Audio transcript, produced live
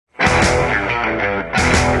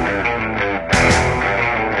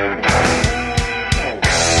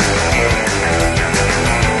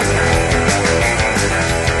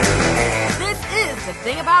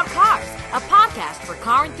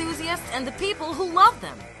people who love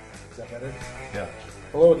them. Is that better? Yeah.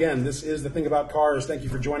 Hello again. This is The Thing About Cars. Thank you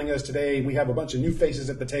for joining us today. We have a bunch of new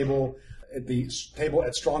faces at the table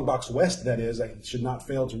at Strongbox West, that is. I should not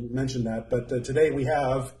fail to mention that. But today we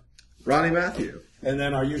have Ronnie Matthew. And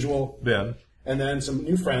then our usual Ben. And then some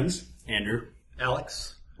new friends. Andrew.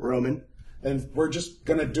 Alex. Roman. And we're just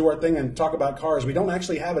going to do our thing and talk about cars. We don't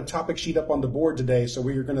actually have a topic sheet up on the board today, so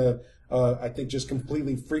we're going to, I think, just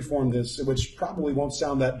completely freeform this, which probably won't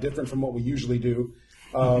sound that different from what we usually do.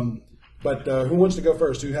 But who wants to go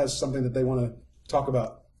first? Who has something that they want to talk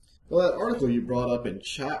about? Well, that article you brought up in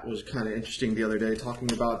chat was kind of interesting the other day,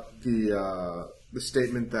 talking about the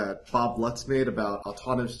statement that Bob Lutz made about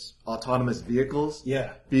autonomous vehicles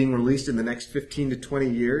being released in the next 15 to 20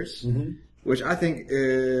 years, which I think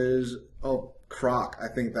is a crock.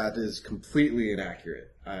 I think that is completely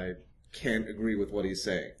inaccurate. I can't agree with what he's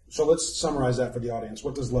saying. So let's summarize that for the audience.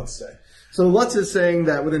 What does Lutz say? So Lutz is saying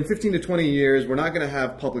that within 15 to 20 years, we're not going to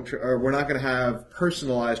have we're not going to have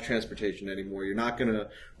personalized transportation anymore. You're not going to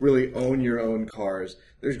really own your own cars.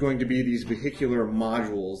 There's going to be these vehicular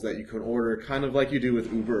modules that you can order, kind of like you do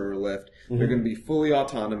with Uber or Lyft. They're going to be fully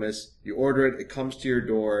autonomous. You order it, it comes to your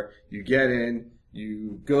door, you get in,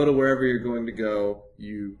 you go to wherever you're going to go,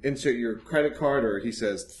 you insert your credit card, or he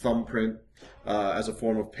says thumbprint, as a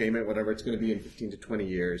form of payment, whatever it's going to be in 15 to 20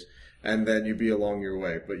 years. And then you be along your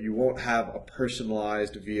way. But you won't have a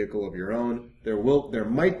personalized vehicle of your own. There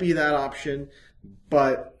might be that option,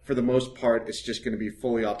 but for the most part, it's just going to be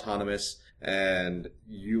fully autonomous, and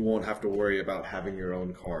you won't have to worry about having your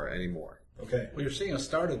own car anymore. Okay. Well, you're seeing a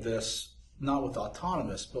start of this not with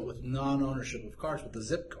autonomous, but with non-ownership of cars, with the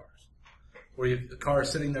Zip cars, where you have the car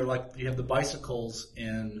sitting there like you have the bicycles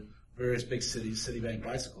in various big cities, Citibank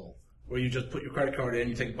bicycle, where you just put your credit card in,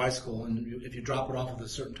 you take a bicycle, and if you drop it off at a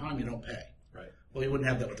certain time, you don't pay. Right. Well, you wouldn't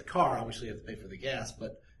have that with the car. Obviously, you have to pay for the gas,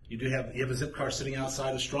 but you have a Zip car sitting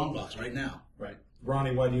outside of Strongbox right now. Right.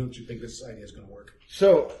 Ronnie, why don't you think this idea is going to work?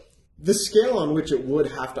 So the scale on which it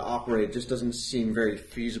would have to operate just doesn't seem very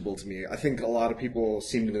feasible to me. I think a lot of people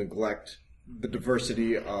seem to neglect the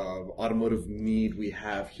diversity of automotive need we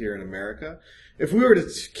have here in America. If we were to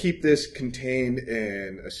keep this contained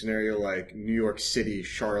in a scenario like New York City,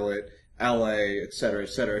 Charlotte, LA, et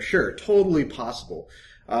cetera, sure, totally possible.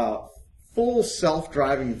 Full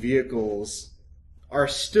self-driving vehicles are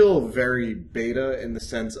still very beta in the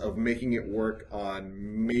sense of making it work on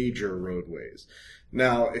major roadways.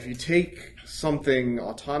 Now, if you take something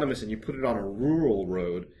autonomous and you put it on a rural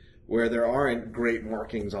road where there aren't great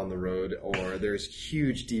markings on the road, or there's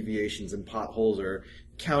huge deviations and potholes, or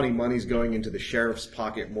county money's going into the sheriff's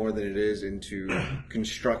pocket more than it is into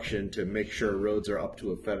construction to make sure roads are up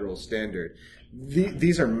to a federal standard.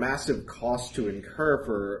 These are massive costs to incur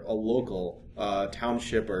for a local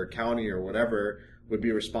township or county or whatever would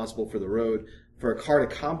be responsible for the road, for a car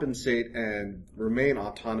to compensate and remain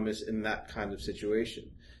autonomous in that kind of situation.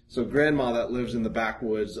 So grandma that lives in the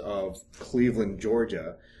backwoods of Cleveland,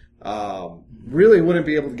 Georgia, really wouldn't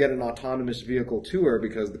be able to get an autonomous vehicle to her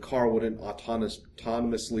because the car wouldn't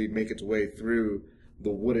autonomously make its way through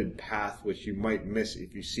the wooded path, which you might miss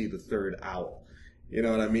if you see the third owl. You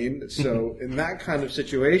know what I mean? So in that kind of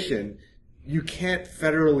situation, you can't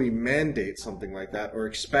federally mandate something like that or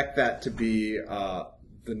expect that to be the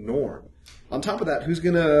norm. On top of that, who's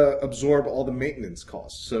going to absorb all the maintenance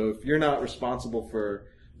costs? So if you're not responsible for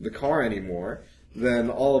the car anymore,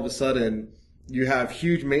 then all of a sudden you have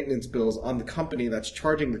huge maintenance bills on the company that's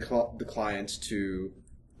charging the clients to,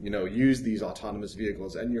 use these autonomous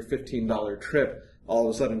vehicles, and your $15 trip all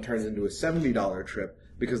of a sudden turns into a $70 trip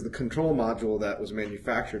because the control module that was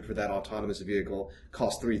manufactured for that autonomous vehicle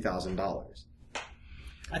cost $3,000.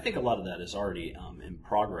 I think a lot of that is already in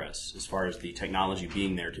progress as far as the technology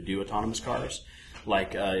being there to do autonomous cars.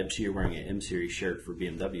 Like, MC, you're wearing an M-Series shirt for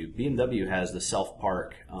BMW. BMW has the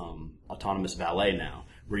self-park autonomous valet now,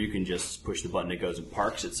 where you can just push the button, it goes and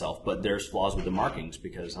parks itself. But there's flaws with the markings,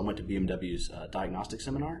 because I went to BMW's diagnostic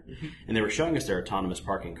seminar, and they were showing us their autonomous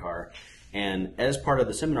parking car. And as part of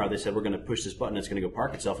the seminar, they said, we're going to push this button, it's going to go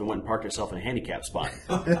park itself. It went and parked itself in a handicap spot.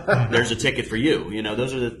 There's a ticket for you.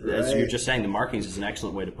 Those are as you're just saying, the markings is an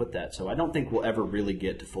excellent way to put that. So I don't think we'll ever really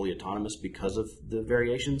get to fully autonomous because of the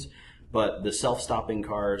variations. But the self-stopping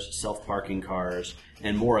cars, self-parking cars,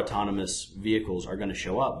 and more autonomous vehicles are going to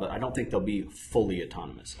show up. But I don't think they'll be fully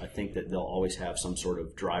autonomous. I think that they'll always have some sort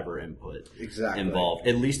of driver input involved,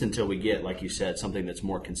 at least until we get, like you said, something that's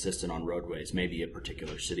more consistent on roadways. Maybe a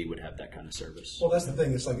particular city would have that kind of service. Well, that's the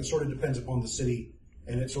thing. It's like it sort of depends upon the city,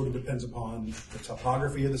 and it sort of depends upon the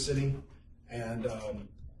topography of the city and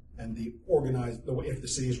if the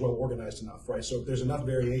city is well organized enough, right? So if there's enough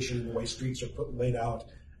variation in the way streets are laid out,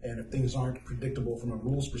 And if things aren't predictable from a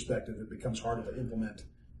rules perspective, it becomes harder to implement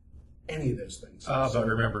any of those things. But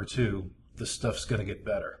remember, too, the stuff's going to get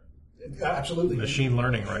better. Absolutely. Machine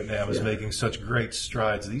learning right now is making such great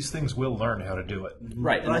strides. These things will learn how to do it.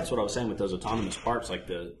 Right, and that's what I was saying with those autonomous parts, like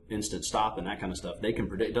the instant stop and that kind of stuff. They can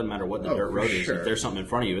predict. It doesn't matter what the dirt road is. If there's something in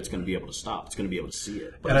front of you, it's going to be able to stop. It's going to be able to see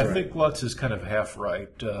it. And I think Lutz is kind of half right.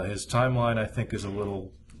 His timeline, I think, is a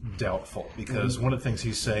little doubtful because one of the things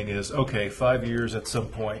he's saying is, okay, 5 years at some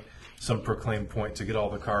point, some proclaimed point to get all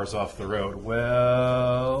the cars off the road.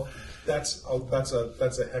 Well, that's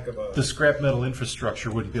a heck of a... the scrap metal infrastructure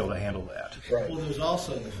wouldn't be able to handle that. Right. Well, there's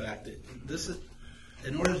also the fact that this is,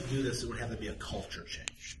 in order to do this, it would have to be a culture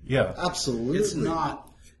change. Yeah. Absolutely. It's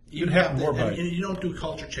not. You It'd happen have to, more by- and you don't do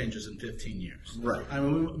culture changes in 15 years. Right. I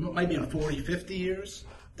mean, maybe in 40, 50 years,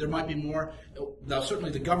 there might be more. Now, certainly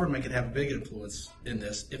the government can have a big influence in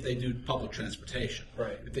this if they do public transportation.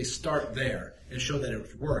 Right. If they start there and show that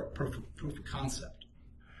it worked, proof of concept.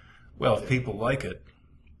 Well, if people like it,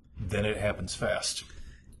 then it happens fast.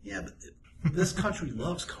 Yeah, but this country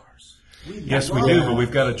loves cars. Yes, we do, but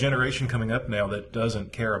we've got a generation coming up now that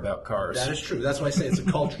doesn't care about cars. That is true. That's why I say it's a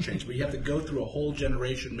culture change. But you have to go through a whole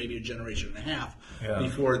generation, maybe a generation and a half,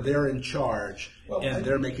 before they're in charge and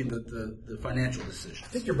they're making the financial decision. I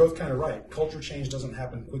think you're both kind of right. Culture change doesn't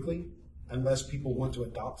happen quickly unless people want to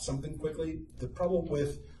adopt something quickly. The trouble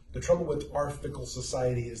with our fickle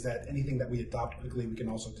society is that anything that we adopt quickly, we can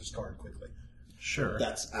also discard quickly. Sure.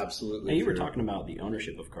 That's absolutely And you were true. talking about the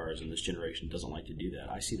ownership of cars, and this generation doesn't like to do that.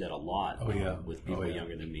 I see that a lot with people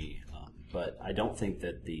younger than me. But I don't think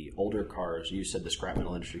that the older cars, you said the scrap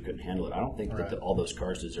metal industry couldn't handle it. I don't think that all those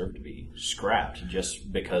cars deserve to be scrapped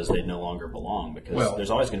just because they no longer belong. Because there's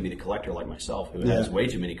always going to be the collector like myself who has way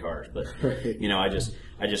too many cars. But, I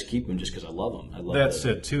just keep them just because I love them. I love That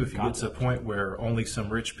said, too, if you get to a point where only some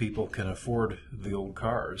rich people can afford the old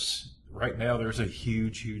cars, right now there's a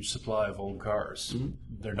huge supply of old cars.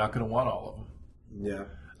 Mm-hmm. They're not going to want all of them.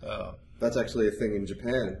 Yeah. That's actually a thing in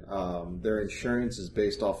Japan. Their insurance is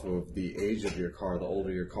based off of the age of your car. The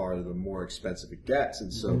older your car, the more expensive it gets.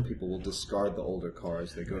 And so people will discard the older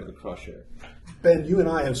cars. They go to the crusher. Ben, you and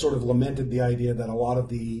I have sort of lamented the idea that a lot of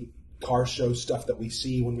the car show stuff that we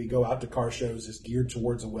see when we go out to car shows is geared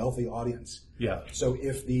towards a wealthy audience. Yeah. So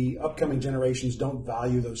if the upcoming generations don't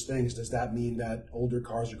value those things, does that mean that older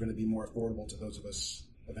cars are going to be more affordable to those of us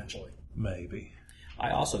eventually? Maybe. I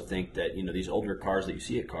also think that, these older cars that you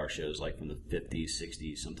see at car shows, like from the 50s,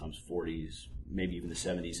 60s, sometimes 40s, maybe even the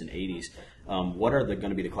 70s and 80s, what are going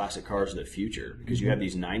to be the classic cars of the future? Because you have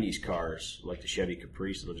these 90s cars, like the Chevy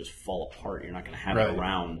Caprice, that'll just fall apart. You're not going to have it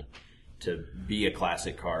around to be a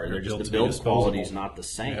classic car. They're just, the build quality is not the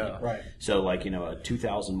same. Yeah. Right. So like, a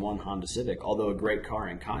 2001 Honda Civic, although a great car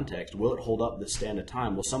in context, will it hold up the stand of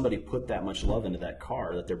time? Will somebody put that much love into that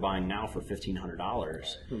car that they're buying now for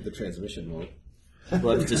 $1,500? The transmission will.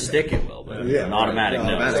 Well, if it's a stick, it will, but an automatic,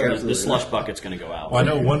 no. The slush bucket's going to go out. Well, I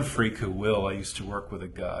know one freak who will. I used to work with a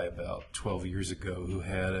guy about 12 years ago who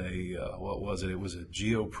had a, what was it? It was a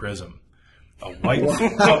Geo Prism. A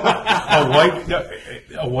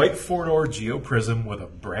white four-door Geo Prism with a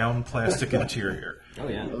brown plastic interior. Oh,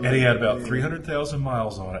 yeah. And he had about 300,000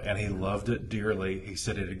 miles on it, and he loved it dearly. He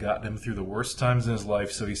said it had gotten him through the worst times in his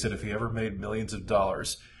life, so he said if he ever made millions of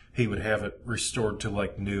dollars, he would have it restored to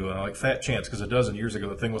like new. And I'm like, fat chance, because a dozen years ago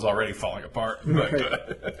the thing was already falling apart.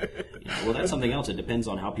 Well, that's something else. It depends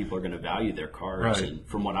on how people are going to value their cars. Right. And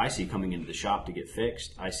from what I see coming into the shop to get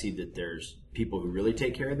fixed, I see that there's people who really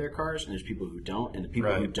take care of their cars, and there's people who don't. And the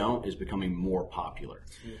people who don't is becoming more popular.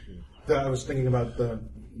 I was thinking about the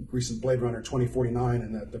recent Blade Runner 2049,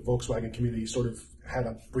 and that the Volkswagen community sort of had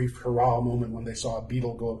a brief hurrah moment when they saw a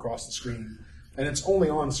Beetle go across the screen. And it's only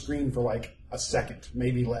on screen for like a second,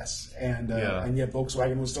 maybe less. And yet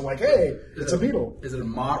Volkswagen was still like, hey, it's a Beetle. Was it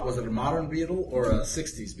a modern Beetle or a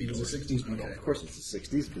 60s Beetle? It was a 60s Beetle. Of course, it's a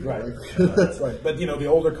 60s Beetle. Right. That's right. But, the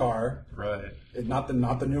older car, Right. not the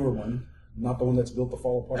newer one, not the one that's built to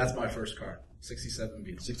fall apart. That's my first car, 67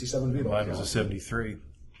 Beetle. 67 Beetle. Mine was a 73.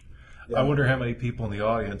 Yeah. I wonder how many people in the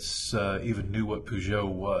audience even knew what Peugeot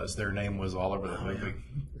was. Their name was all over the movie.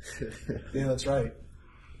 Yeah, that's right.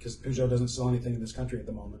 Because Peugeot doesn't sell anything in this country at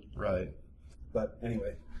the moment. Right. But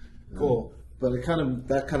anyway, cool. But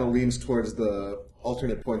that kind of leans towards the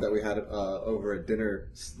alternate point that we had over at dinner,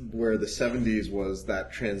 where the 70s was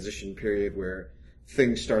that transition period where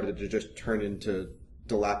things started to just turn into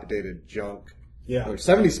dilapidated junk. Yeah. Or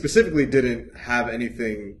 70s specifically didn't have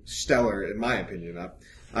anything stellar, in my opinion.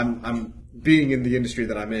 I'm being in the industry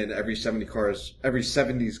that I'm in. Every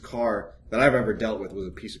 70s car that I've ever dealt with was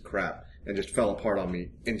a piece of crap and just fell apart on me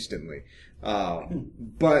instantly.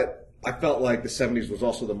 But I felt like the 70s was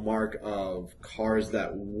also the mark of cars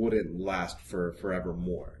that wouldn't last for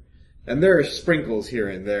forevermore. And there are sprinkles here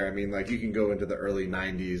and there. I mean, like, you can go into the early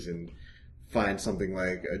 90s and find something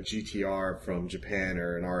like a GTR from Japan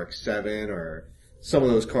or an RX-7 or some of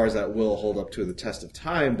those cars that will hold up to the test of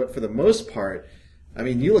time. But for the most part, I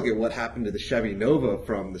mean, you look at what happened to the Chevy Nova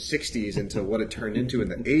from the 60s into what it turned into in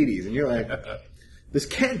the 80s, and you're like, this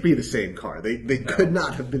can't be the same car. They could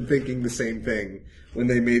not have been thinking the same thing when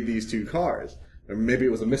they made these two cars. Or maybe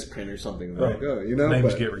it was a misprint or something. Right. Like, you know,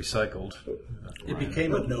 Names get recycled. It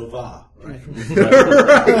became a Nova, right?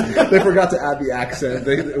 right. They forgot to add the accent.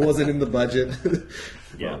 It wasn't in the budget.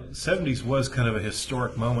 Yeah. Well, 70s was kind of a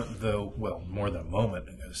historic moment, though, well, more than a moment,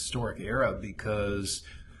 a historic era, because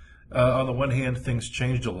on the one hand, things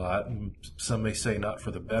changed a lot, and some may say not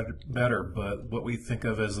for the better, but what we think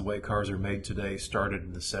of as the way cars are made today started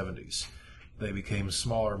in the 70s. They became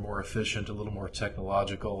smaller, more efficient, a little more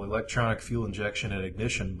technological. Electronic fuel injection and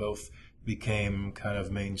ignition both became kind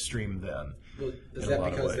of mainstream then. Well, is in a that lot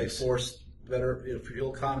of because they ways. forced better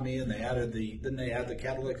fuel economy and they added didn't they add the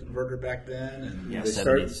catalytic converter back then? And Yeah, They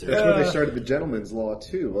started, 70s. that's where they started the gentleman's law,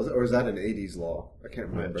 too. Or was that an 80s law? I can't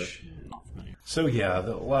remember. So yeah,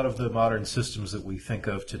 a lot of the modern systems that we think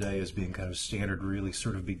of today as being kind of standard really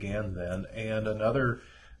sort of began then. And another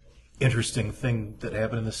interesting thing that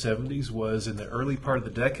happened in the 70s was in the early part of the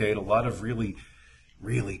decade, a lot of really,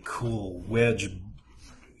 really cool wedge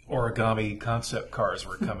origami concept cars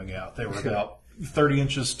were coming out. They were about 30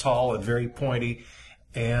 inches tall and very pointy,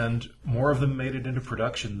 and more of them made it into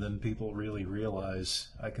production than people really realize.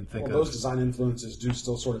 I can think Well, of. those design influences do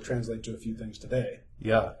still sort of translate to a few things today.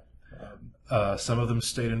 Yeah. Some of them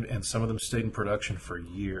stayed in, and some of them stayed in production for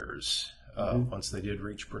years. Once they did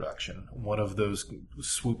reach production, one of those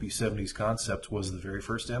swoopy 70s concepts was the very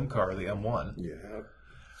first M car, the M1.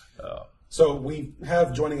 Yeah. So we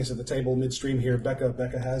have joining us at the table midstream here, Becca.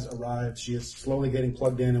 Becca has arrived. She is slowly getting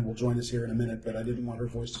plugged in and will join us here in a minute, but I didn't want her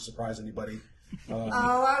voice to surprise anybody.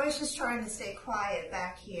 I was just trying to stay quiet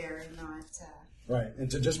back here and not... Right, and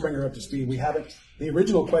to just bring her up to speed, the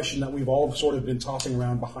original question that we've all sort of been tossing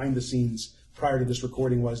around behind the scenes prior to this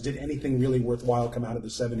recording was, did anything really worthwhile come out of the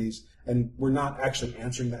 70s? And we're not actually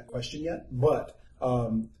answering that question yet, but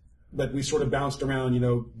we sort of bounced around,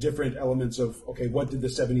 different elements of, okay, what did the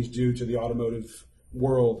 70s do to the automotive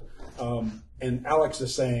world? And Alex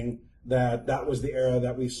is saying that was the era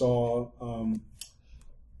that we saw,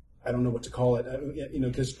 I don't know what to call it,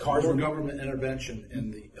 because cars more were... government intervention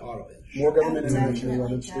in the auto industry. More government intervention in the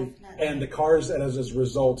auto Definitely, industry. definitely. And the cars, as a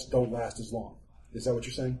result, don't last as long. Is that what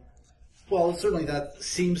you're saying? Well, certainly there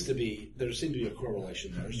seems to be a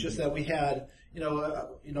correlation there. It's just that we had,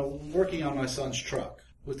 working on my son's truck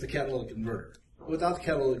with the catalytic converter. Without the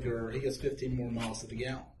catalytic converter, he gets 15 more miles to the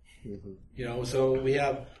gallon. Mm-hmm. So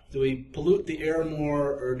do we pollute the air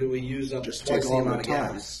more, or do we use up Just twice take the all amount the of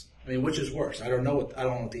time. gas? I mean, which is worse? I don't know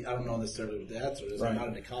necessarily what the answer is. I'm not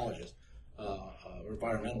an ecologist or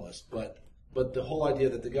environmentalist, but the whole idea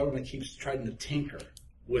that the government keeps trying to tinker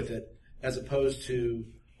with it, as opposed to,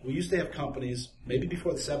 we used to have companies, maybe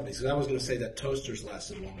before the 70s, because I was going to say that toasters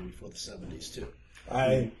lasted longer before the 70s too.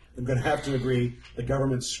 I am going to have to agree. The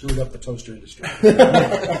government screwed up the toaster industry. I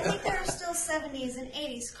think there are still 70s and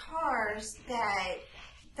 80s cars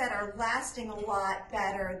that are lasting a lot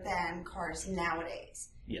better than cars nowadays.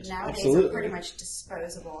 Yes, nowadays absolutely. are pretty much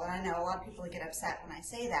disposable, and I know a lot of people get upset when I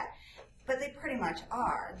say that, but they pretty much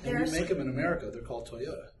are. And you make them in America, they're called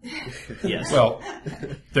Toyota. Yes. Well,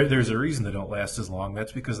 there's a reason they don't last as long.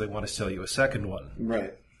 That's because they want to sell you a second one.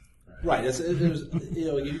 Right. Right.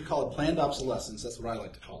 You call it planned obsolescence. That's what I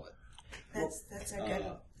like to call it. That's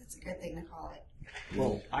a good thing to call it.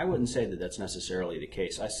 Well, I wouldn't say that that's necessarily the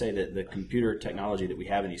case. I say that the computer technology that we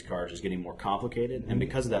have in these cars is getting more complicated, and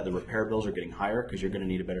because of that, the repair bills are getting higher because you're going to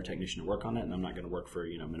need a better technician to work on it, and I'm not going to work for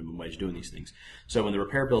minimum wage doing these things. So when the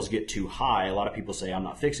repair bills get too high, a lot of people say, I'm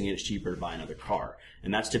not fixing it, it's cheaper to buy another car.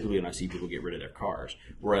 And that's typically when I see people get rid of their cars.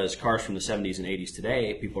 Whereas cars from the 70s and 80s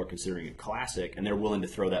today, people are considering a classic, and they're willing to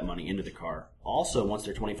throw that money into the car. Also, once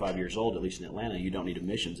they're 25 years old, at least in Atlanta, you don't need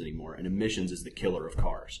emissions anymore, and emissions is the killer of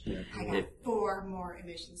cars. I got 4 more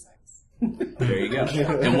emission sites. There you go.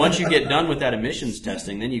 And once you get done with that emissions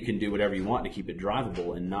testing, then you can do whatever you want to keep it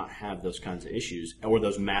drivable and not have those kinds of issues or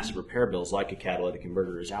those massive repair bills like a catalytic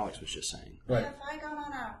converter, as Alex was just saying. Right. Have I gone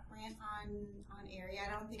on a rant on Erie?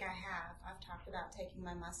 I don't think I have. I've talked about taking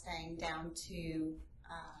my Mustang down to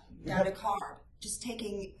carb. Just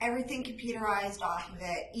taking everything computerized off of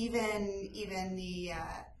it, even the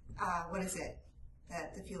what is it?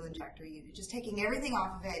 The fuel injector unit. Just taking everything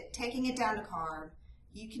off of it, taking it down to carb.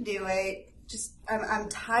 You can do it. I'm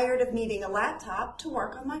tired of needing a laptop to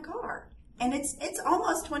work on my car. And it's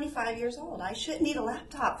almost 25 years old. I shouldn't need a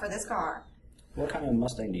laptop for this car. What kind of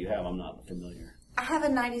Mustang do you have? I'm not familiar. I have a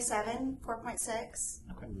 97 4.6.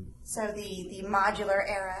 Okay. So the modular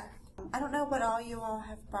era. I don't know what all you all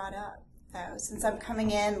have brought up, though, since I'm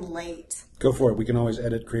coming in late. Go for it. We can always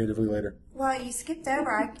edit creatively later. Well, you skipped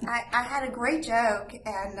over. I had a great joke,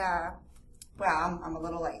 and, well, I'm a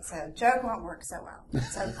little late, so joke won't work so well.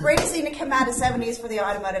 So greatest thing to come out of 70s for the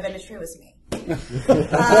automotive industry was me.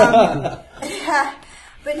 Yeah,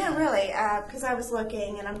 but no, really, because I was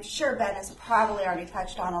looking, and I'm sure Ben has probably already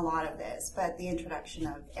touched on a lot of this, but the introduction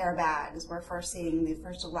of airbags, we're first seeing the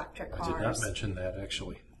first electric cars. I did not mention that,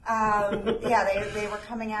 actually. Yeah, they were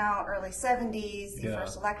coming out early 70s. The Yeah.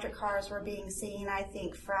 first electric cars were being seen, I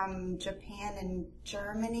think, from Japan and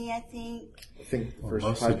Germany, I think. I think Well, first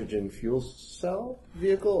mostly- hydrogen fuel cell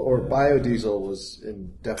vehicle or biodiesel was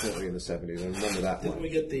definitely in the 70s. I remember that Didn't one. we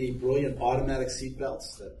get the brilliant automatic seat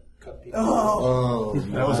belts that cut people? Oh,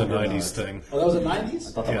 That was a my 90s God. thing. Oh, that was the I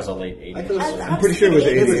 90s? thought that was a late 80s. I could've- I I'm pretty sure it was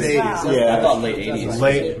the 80s 80s. as well. Yeah. I thought late 80s.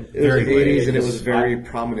 Late, It was very the late 80s and it 80s. was very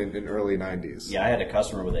prominent in early 90s. Yeah, I had a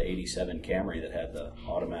customer with an 87 Camry that had the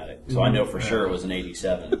automatic. So I know for sure it was an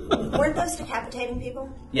 87. Weren't those decapitating people?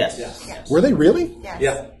 Yes. Yes. yes. Were they really? Yes.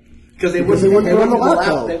 Yeah. Because they Because they wouldn't put on the lap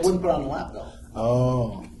belt. They wouldn't put on the lap belt.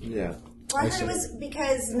 Oh. Yeah. Well, I heard it was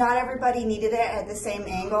because not everybody needed it at the same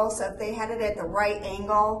angle, so if they had it at the right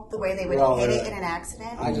angle, the way they would Well, hit it yeah. in an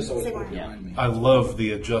accident, I just always they put it weren't. behind me. I love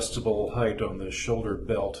the adjustable height on the shoulder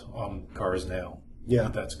belt on cars now. Yeah.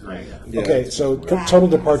 That's great. Yeah. Okay, so total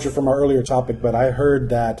departure from our earlier topic, but I heard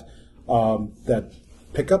that that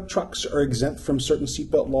pickup trucks are exempt from certain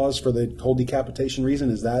seatbelt laws for the whole decapitation reason.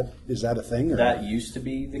 Is that a thing? Or? That used to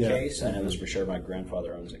be the Yeah. case. I know this for sure. My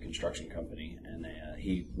grandfather owns a construction company, and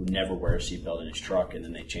he would never wear a seatbelt in his truck, and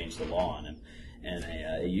then they changed the law on him. And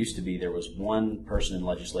it used to be there was one person in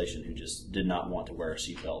legislation who just did not want to wear a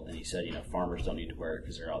seatbelt, and he said, farmers don't need to wear it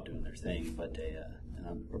because they're out doing their thing. But and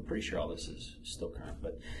I'm pretty sure all this is still current.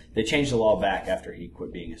 But they changed the law back after he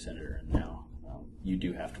quit being a senator, and now you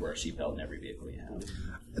do have to wear a seatbelt in every vehicle you have.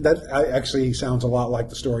 That actually sounds a lot like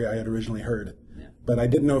the story I had originally heard. Yeah. But I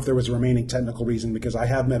didn't know if there was a remaining technical reason because I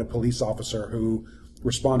have met a police officer who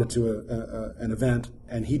responded to an event,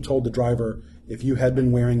 and he told the driver, if you had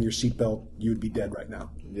been wearing your seatbelt, you'd be dead right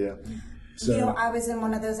now. Yeah. So I was in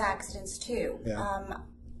one of those accidents too. Yeah.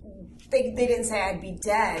 They didn't say I'd be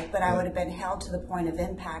dead, but I would have been held to the point of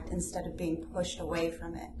impact instead of being pushed away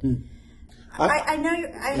from it.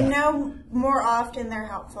 I know more often they're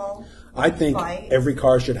helpful. I think Right. every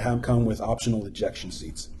car should come with optional ejection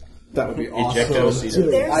seats. That would be Ejecto awesome. seat.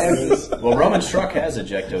 There's, Well, Roman's truck has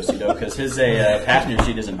ejecto seat though, because his passenger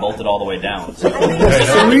seat isn't bolted all the way down. So if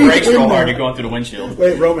the brakes roll hard, you're going through the windshield.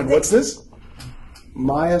 Wait, Roman, what's this?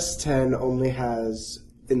 My S10 only has,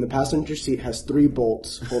 in the passenger seat, has 3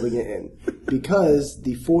 bolts holding it in. Because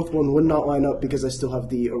the 4th one would not line up because I still have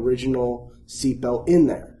the original seatbelt in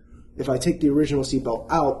there. If I take the original seatbelt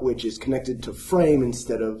out, which is connected to frame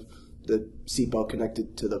instead of the seatbelt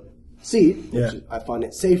connected to the seat, which Yeah. I find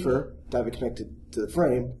it safer to have it connected to the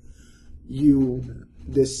frame,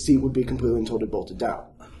 this seat would be completely and totally bolted down.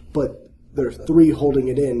 But there are 3 holding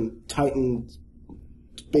it in, tightened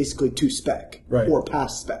basically to spec, Right. or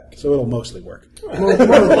past spec. So it'll mostly work. Well,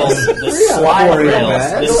 the slide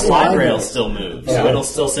bad. rails, still move, so it'll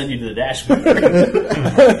still send you to the dashboard.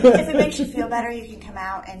 if it makes you feel better, you can come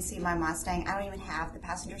out and see my Mustang. I don't even have the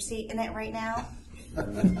passenger seat in it right now.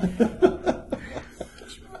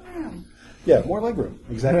 Yeah, more legroom.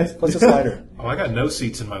 Exactly. Plus a slider. Oh, I got no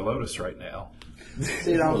seats in my Lotus right now.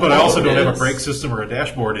 See, now, But I also don't have a brake system or a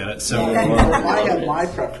dashboard in it, so If I had my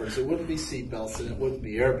preference, it wouldn't be seatbelts and it wouldn't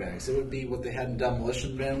be airbags. It would be what they had in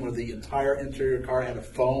Demolition Man, where the entire interior car had a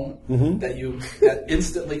foam that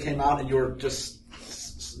instantly came out, and you were just.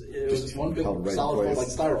 It was one big held right in solid foam, like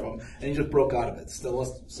place. styrofoam, and you just broke out of it.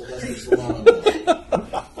 Sylvester Stallone.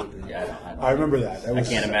 Yeah, I don't I remember that. That I was,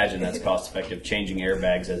 can't imagine that's cost effective. Changing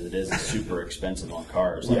airbags as it is super expensive on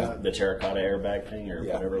cars. Like Yeah. the terracotta airbag thing or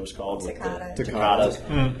whatever it was called. with Takata. the Takatas.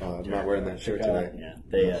 I'm not wearing that shirt today. Yeah,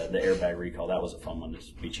 the airbag recall, that was a fun one to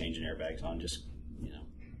be changing airbags on. Just,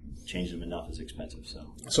 changing them enough is expensive.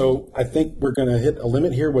 So I think we're going to hit a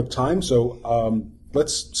limit here with time. So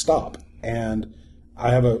let's stop. And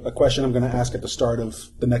I have a question I'm going to ask at the start of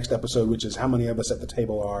the next episode, which is how many of us at the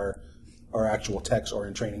table are actual techs or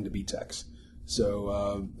in training to be techs.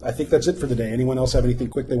 So I think that's it for today. Anyone else have anything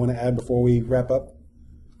quick they want to add before we wrap up?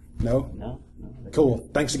 No? No. Cool.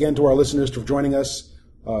 Thanks again to our listeners for joining us.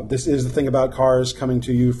 This is The Thing About Cars coming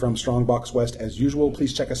to you from Strongbox West as usual.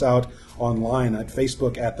 Please check us out online at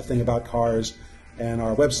Facebook at The Thing About Cars, and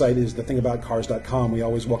our website is thethingaboutcars.com. We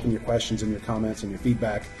always welcome your questions and your comments and your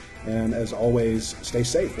feedback. And as always, stay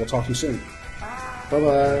safe. We'll talk to you soon.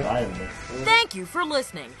 Bye-bye. Bye, everybody. Thank you for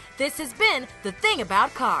listening. This has been The Thing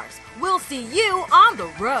About Cars. We'll see you on the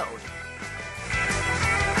road.